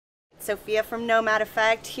Sophia from Nomad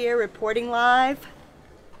Effect here, reporting live.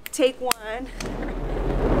 Take one.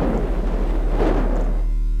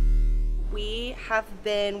 We have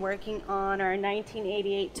been working on our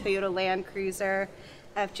 1988 Toyota Land Cruiser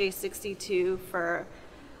FJ62 for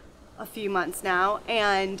a few months now,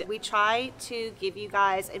 and we try to give you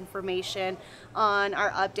guys information on our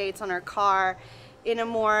updates on our car in a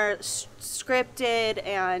more scripted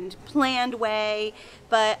and planned way,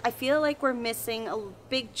 but I feel like we're missing a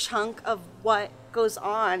big chunk of what goes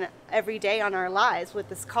on every day on our lives with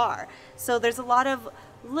this car. So there's a lot of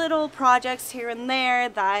little projects here and there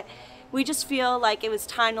that we just feel like it was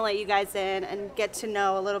time to let you guys in and get to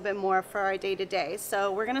know a little bit more for our day-to-day.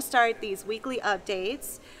 So we're gonna start these weekly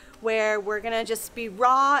updates where we're gonna just be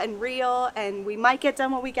raw and real, and we might get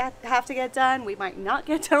done what we have to get done, we might not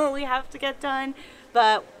get done what we have to get done,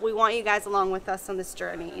 but we want you guys along with us on this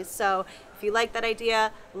journey. So if you like that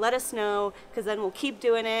idea, let us know, because then we'll keep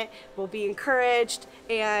doing it, we'll be encouraged,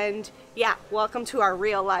 and yeah, welcome to our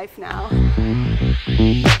real life now.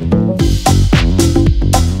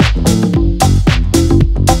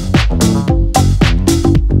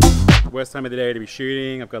 Worst time of the day to be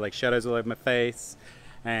shooting. I've got like shadows all over my face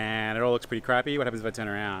and it all looks pretty crappy. What happens if I turn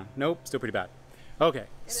around? Nope, still pretty bad. Okay,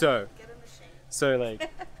 so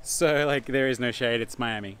like there is no shade, it's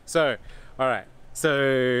Miami. So, all right,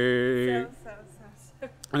 so I'm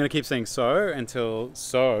gonna keep saying so until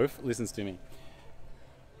Soph listens to me.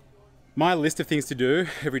 My list of things to do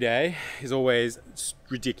every day is always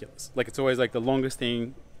ridiculous. Like it's always like the longest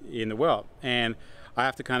thing in the world, and I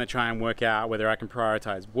have to kind of try and work out whether I can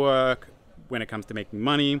prioritize work when it comes to making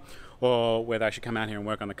money, or whether I should come out here and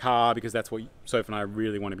work on the car, because that's what Soph and I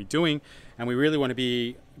really want to be doing, and we really want to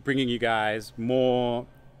be bringing you guys more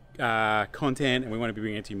content, and we want to be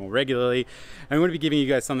bringing it to you more regularly, and we want to be giving you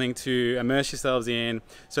guys something to immerse yourselves in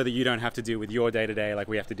so that you don't have to deal with your day-to-day like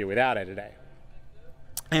we have to deal with our day-to-day.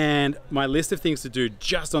 And my list of things to do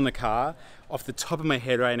just on the car off the top of my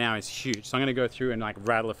head right now is huge, so I'm going to go through and like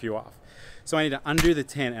rattle a few off. So I need to undo the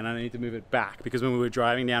tent and I need to move it back, because when we were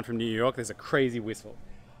driving down from New York, there's a crazy whistle.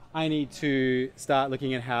 I need to start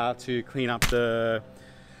looking at how to clean up the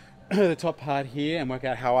top part here and work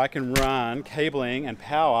out how I can run cabling and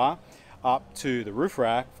power up to the roof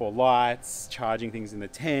rack for lights, charging things in the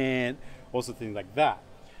tent, also things like that.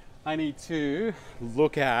 I need to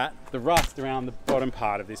look at the rust around the bottom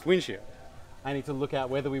part of this windshield. I need to look at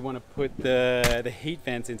whether we want to put the heat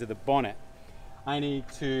vents into the bonnet. I need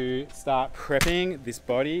to start prepping this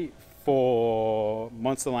body for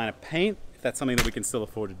Monster line of paint, if that's something that we can still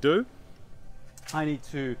afford to do. I need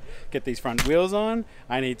to get these front wheels on.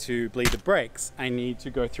 I need to bleed the brakes. I need to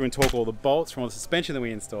go through and torque all the bolts from all the suspension that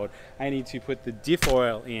we installed. I need to put the diff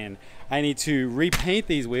oil in. I need to repaint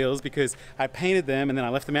these wheels because I painted them and then I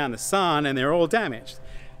left them out in the sun and they're all damaged.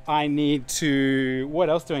 I need to, what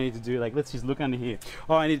else do I need to do? Like, let's just look under here.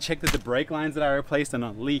 Oh, I need to check that the brake lines that I replaced are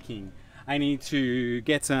not leaking. I need to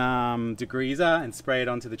get some degreaser and spray it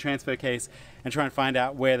onto the transfer case and try and find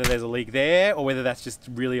out whether there's a leak there or whether that's just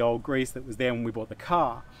really old grease that was there when we bought the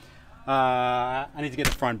car. I need to get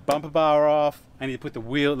the front bumper bar off. I need to put the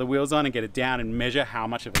wheels on and get it down and measure how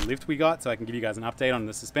much of a lift we got so I can give you guys an update on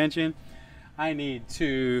the suspension. I need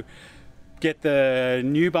to get the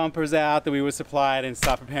new bumpers out that we were supplied and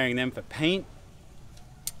start preparing them for paint.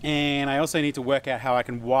 And I also need to work out how I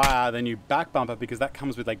can wire the new back bumper, because that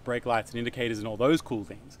comes with like brake lights and indicators and all those cool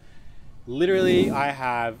things. Literally, I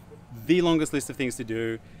have the longest list of things to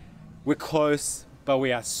do. We're close, but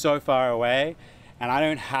we are so far away, and I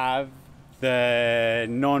don't have the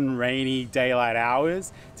non-rainy daylight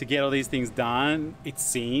hours to get all these things done, it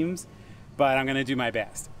seems, but I'm gonna do my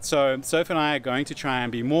best. So Soph and I are going to try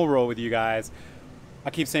and be more raw with you guys. I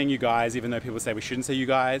keep saying you guys, even though people say we shouldn't say you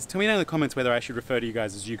guys. Tell me down in the comments whether I should refer to you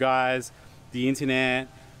guys as you guys, the internet,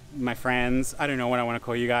 my friends. I don't know what I want to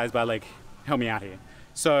call you guys, but like, help me out here.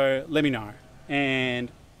 So let me know.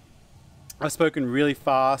 And I've spoken really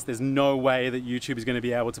fast. There's no way that YouTube is going to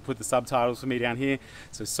be able to put the subtitles for me down here.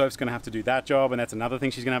 So Soph's going to have to do that job, and that's another thing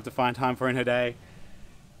she's going to have to find time for in her day.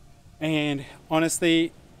 And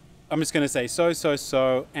honestly, I'm just going to say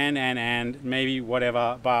so, and maybe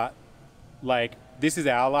whatever, but like, this is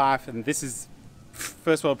our life, and this is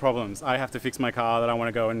first world problems. I have to fix my car that I want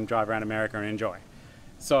to go and drive around America and enjoy.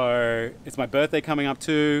 So it's my birthday coming up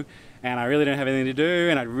too, and I really don't have anything to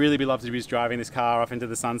do, and I'd really be loved to be just driving this car off into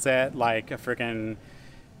the sunset like a freaking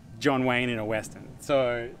John Wayne in a Western.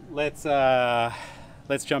 So let's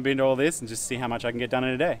jump into all this and just see how much I can get done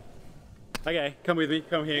in a day. Okay, come with me,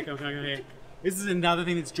 come here, come here. This is another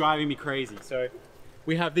thing that's driving me crazy. So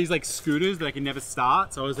we have these like scooters that I can never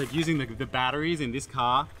start. So I was like using the batteries in this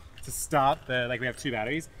car to start the, like we have 2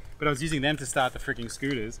 batteries, but I was using them to start the freaking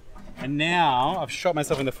scooters. And now I've shot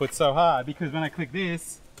myself in the foot so hard because when I click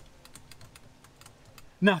this,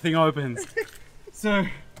 nothing opens. So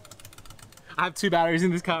I have 2 batteries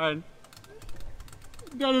in this car and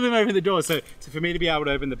none of them open the door. So for me to be able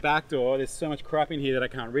to open the back door, there's so much crap in here that I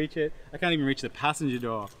can't reach it. I can't even reach the passenger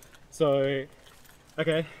door. So,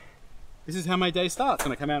 okay, this is how my day starts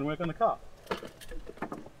when I come out and work on the car.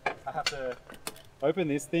 I have to open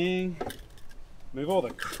this thing, move all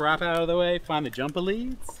the crap out of the way, find the jumper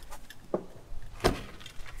leads.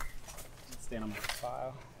 Stand on my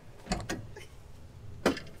file.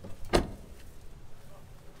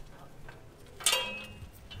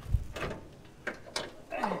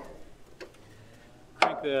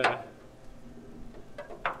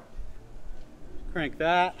 Crank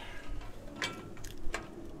that.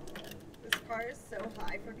 This car is so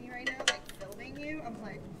high for me right now, like filming you, I'm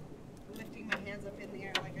like lifting my hands up in the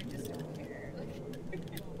air like I just don't care.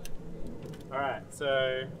 Alright,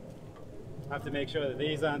 so I have to make sure that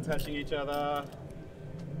these aren't touching each other.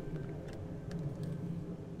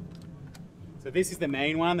 So this is the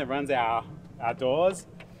main one that runs our doors,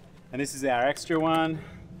 and this is our extra one.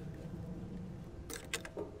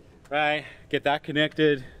 Right, get that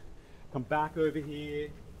connected, come back over here.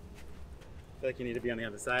 I feel like you need to be on the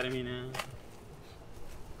other side of me now.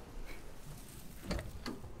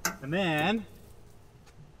 And then,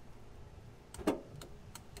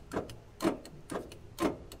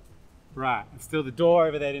 right, and still the door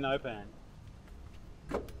over there didn't open.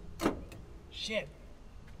 Shit.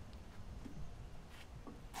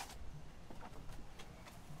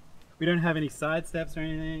 We don't have any side steps or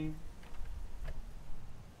anything.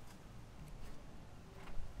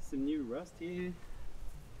 Some new rust here.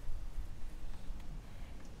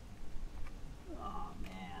 Oh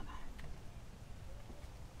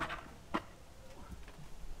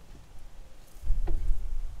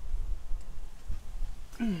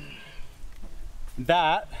man.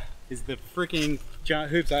 That is the freaking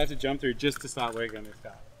hoops I have to jump through just to start working on this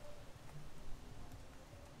car.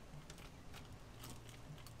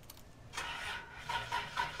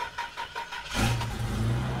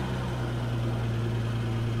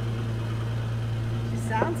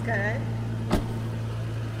 Sounds good.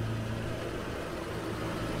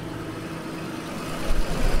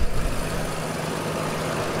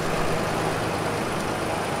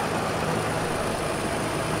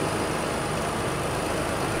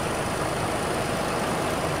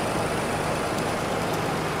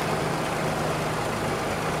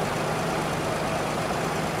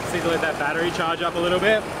 Just need to let that battery charge up a little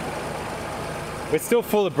bit. We're still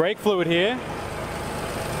full of brake fluid here,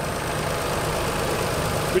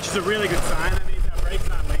 which is a really good sign. That means our brakes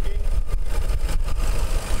aren't leaking.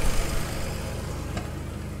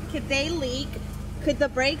 Could they leak? Could the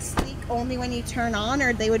brakes leak only when you turn on,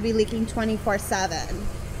 or they would be leaking 24/7?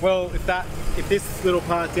 Well, if this little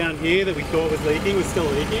part down here that we thought was leaking was still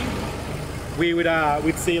leaking,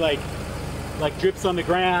 we'd see like drips on the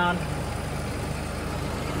ground.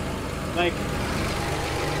 Like,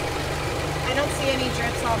 I don't see any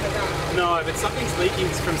drips on the ground. no, but something's leaking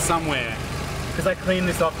from somewhere. Because I cleaned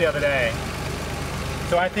this off the other day.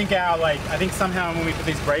 So I think somehow when we put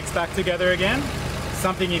these brakes back together again,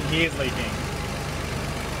 something in here is leaking.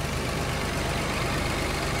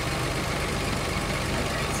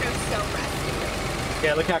 So rusty.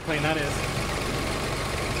 Yeah, look how clean that is.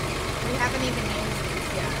 We haven't even used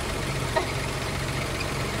these yet.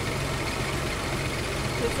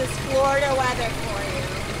 This is Florida weather for you.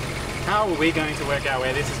 How are we going to work out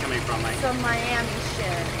where this is coming from? Like, Some Miami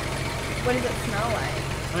shit. What does it smell like?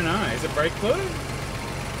 I don't know, is it brake fluid?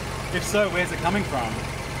 If so, where's it coming from?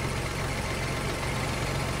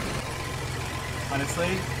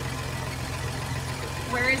 Honestly?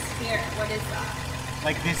 Where is here? What is that?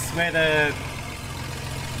 Like this, where the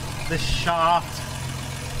shaft,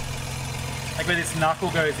 like where this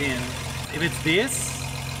knuckle goes in. If it's this,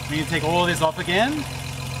 we need to take all this off again,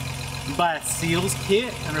 and buy a seals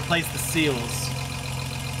kit and replace the seals.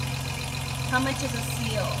 How much is a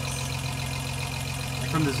seals?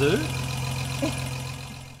 From the zoo? Do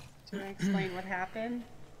you want to explain what happened?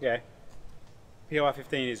 Yeah.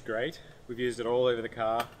 POR15 is great. We've used it all over the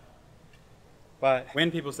car. But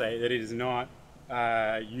when people say that it is not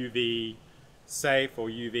UV safe or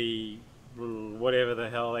UV whatever the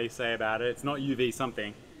hell they say about it, it's not UV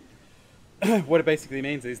something. What it basically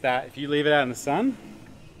means is that if you leave it out in the sun,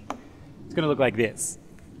 it's going to look like this.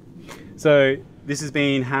 So this has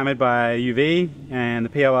been hammered by UV and the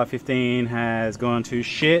POR15 has gone to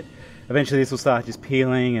shit. Eventually this will start just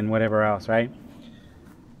peeling and whatever else, right?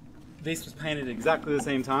 This was painted at exactly the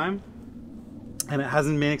same time and it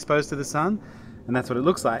hasn't been exposed to the sun, and that's what it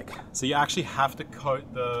looks like. So you actually have to coat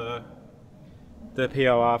the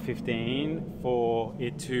POR 15 for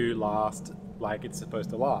it to last like it's supposed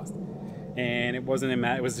to last. And it wasn't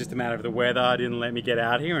it was just a matter of the weather didn't let me get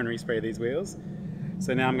out here and respray these wheels.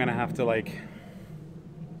 So now I'm gonna have to like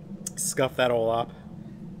scuff that all up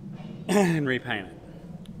and repaint it.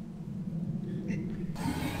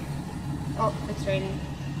 Oh, it's raining.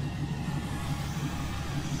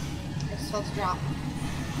 It's supposed to drop.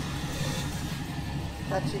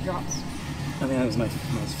 That two drops. I think that was my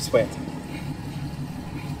sweat.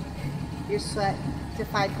 Your sweat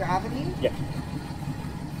defied gravity? Yeah.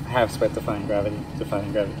 I have sweat defying gravity,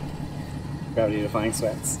 gravity defying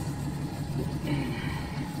sweats.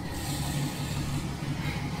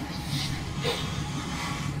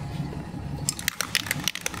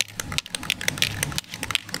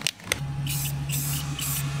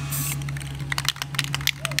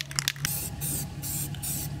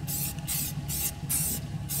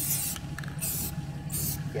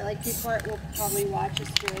 I feel like people will probably watch us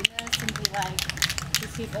doing this and be like,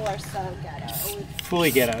 these people are so ghetto. Fully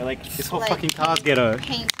ghetto, like this whole like, fucking car's ghetto.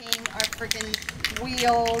 Painting our freaking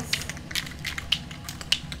wheels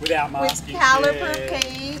Without masking. with caliper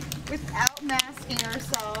paint, without masking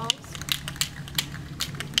ourselves.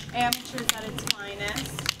 Amateurs at its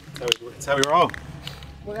finest. That's how we roll.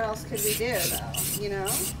 What else could we do though, you know?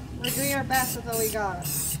 We're doing our best with what we got.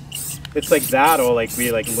 It's like that, or like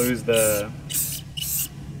we like lose the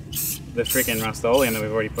freaking Rust-Oleum that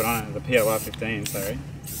we've already put on it, the POR 15, sorry.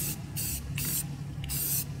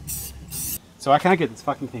 So I can't get this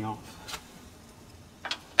fucking thing off.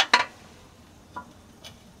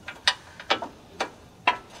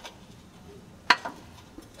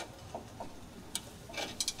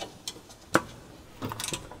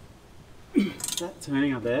 Is that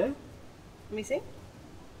turning up there? Let me see.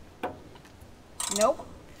 Nope.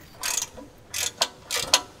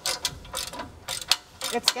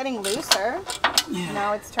 It's getting looser. Yeah.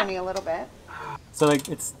 Now it's turning a little bit. So like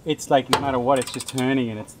it's like no matter what, it's just turning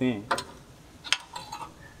in its thing.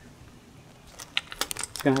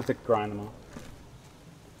 It's gonna have to grind them off.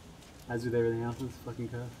 As with everything else in this fucking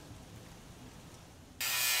car.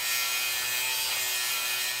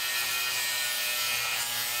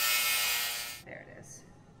 There it is.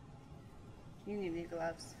 You need new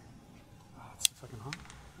gloves. Oh, it's so fucking hot.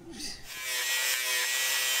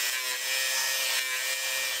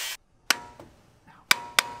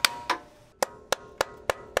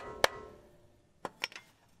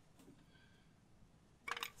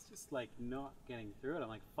 Like not getting through it. I'm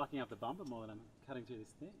like fucking up the bumper more than I'm cutting through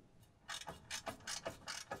this thing.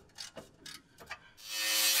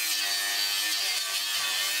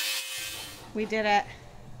 We did it.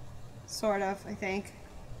 Sort of, I think.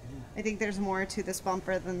 Yeah. I think there's more to this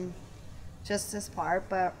bumper than just this part,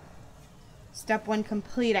 but step one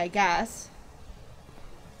complete, I guess.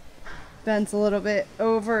 Ben's a little bit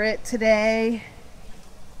over it today.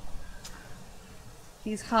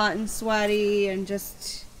 He's hot and sweaty and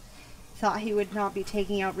just thought he would not be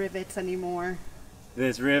taking out rivets anymore.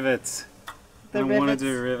 There's rivets. I don't want to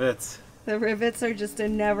do rivets. The rivets are just a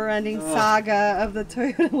never-ending saga of the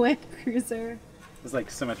Toyota Land Cruiser. There's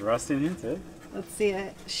like so much rust in here too. Let's see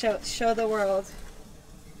it. Show the world.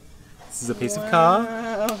 This is a piece of car.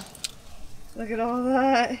 Wow. Look at all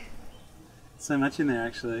that. So much in there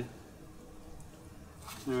actually.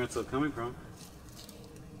 I don't know where it's all coming from.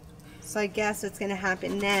 So I guess what's going to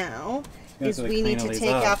happen now is we need to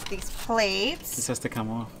take off these plates. This has to come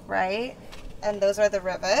off. Right? And those are the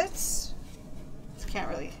rivets. Can't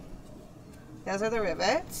really. Those are the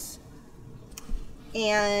rivets.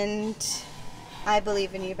 And I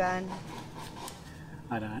believe in you, Ben.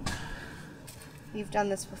 I don't. You've done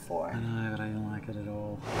this before. I know, but I don't like it at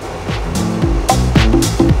all.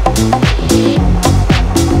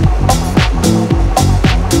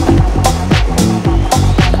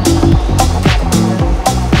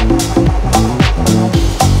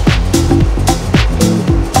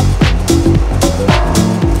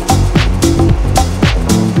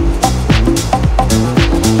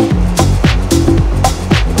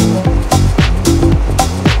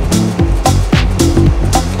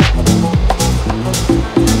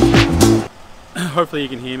 Hopefully you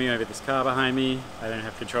can hear me over this car behind me. I don't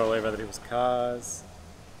have control over other people's cars.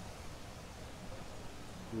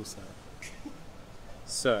 Also.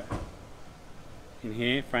 So, in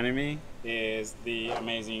here in front of me is the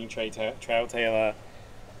amazing Trail Tailor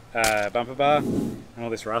bumper bar. And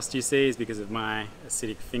all this rust you see is because of my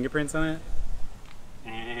acidic fingerprints on it.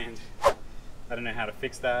 And I don't know how to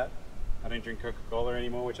fix that. I don't drink Coca-Cola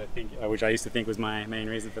anymore, which I used to think was my main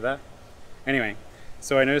reason for that. Anyway,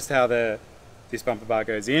 so I noticed how the this bumper bar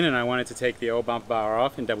goes in, and I wanted to take the old bumper bar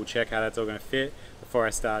off and double check how that's all going to fit before I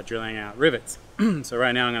start drilling out rivets. So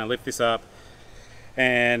right now I'm going to lift this up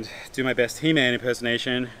and do my best He-Man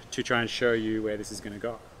impersonation to try and show you where this is going to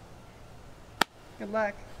go. Good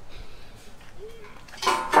luck.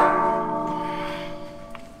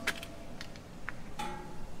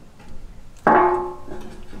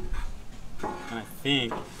 And I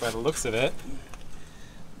think, by the looks of it,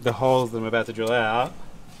 the holes that I'm about to drill out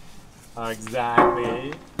are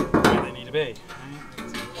exactly where they need to be. Way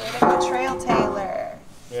to go, Trail Taylor.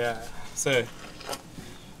 Yeah, so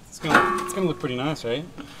it's gonna look pretty nice, right?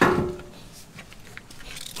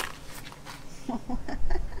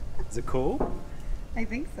 Is it cool? I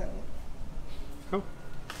think so. Cool.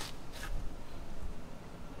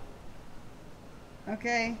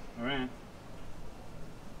 Okay. All right.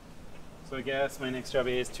 So I guess my next job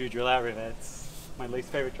is to drill out rivets. My least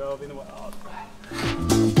favorite job in the world.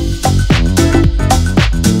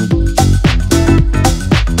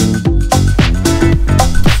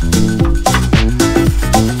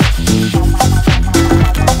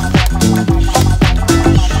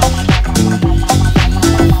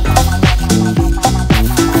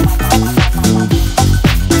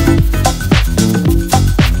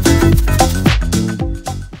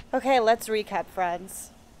 Okay, let's recap,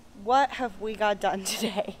 friends. What have we got done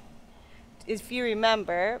today? If you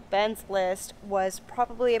remember, Ben's list was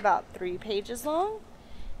probably about 3 pages long,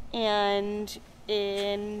 and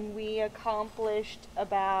we accomplished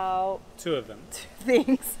about 2 of them. 2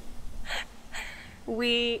 things.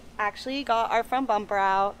 We actually got our front bumper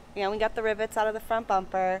out. We got the rivets out of the front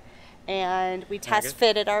bumper, and we test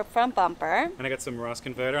fitted our front bumper. And I got some rust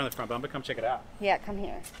converter on the front bumper. Come check it out. Yeah, come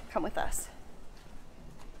here. Come with us.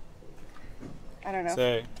 I don't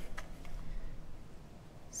know.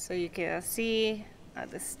 So you can see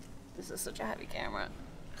this is such a heavy camera.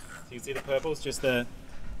 So you can see the purple's just the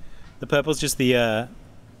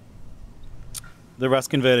rust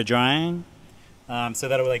converter drying. So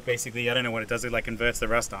that'll like basically, I don't know what it does. It like converts the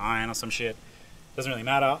rust to iron or some shit. Doesn't really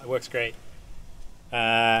matter. It works great,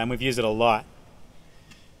 and we've used it a lot.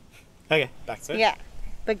 Okay, back to it. Yeah,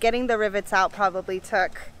 but getting the rivets out probably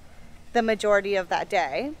took the majority of that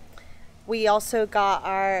day. We also got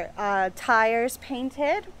our tires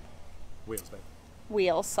painted. Wheels, babe.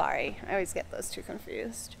 Wheels, sorry. I always get those two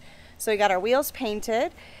confused. So we got our wheels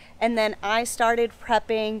painted, and then I started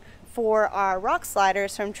prepping for our rock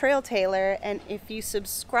sliders from Trail Taylor, and if you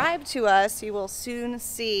subscribe to us, you will soon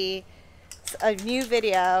see a new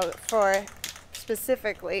video for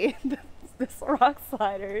specifically this rock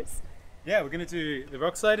sliders. Yeah, we're gonna do, the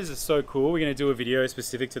rock sliders are so cool. We're gonna do a video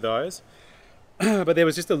specific to those. But there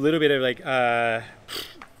was just a little bit of like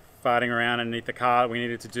farting around underneath the car we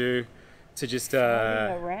needed to do to just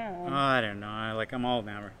around. I don't know, like I'm old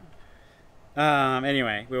now.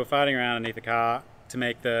 Anyway, we were farting around underneath the car to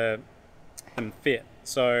make them fit.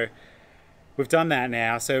 So we've done that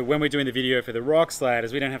now. So when we're doing the video for the rock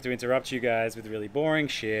sliders, we don't have to interrupt you guys with really boring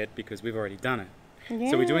shit because we've already done it. Yeah.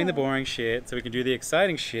 So we're doing the boring shit so we can do the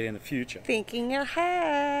exciting shit in the future. Thinking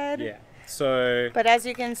ahead. Yeah. So, but as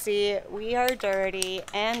you can see, we are dirty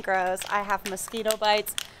and gross. I have mosquito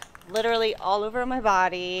bites literally all over my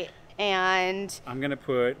body, and I'm gonna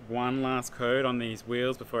put one last coat on these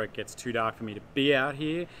wheels before it gets too dark for me to be out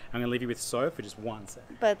here. I'm gonna leave you with Soph for just 1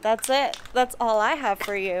 second. But that's it. That's all I have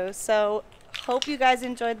for you. So hope you guys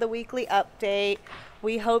enjoyed the weekly update.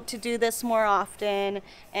 We hope to do this more often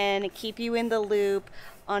and keep you in the loop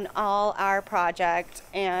on all our projects.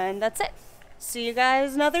 And that's it. See you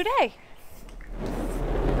guys another day.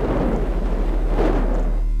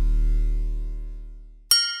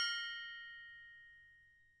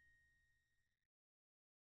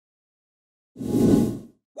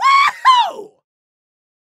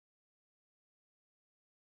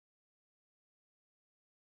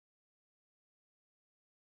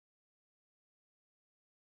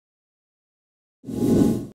 You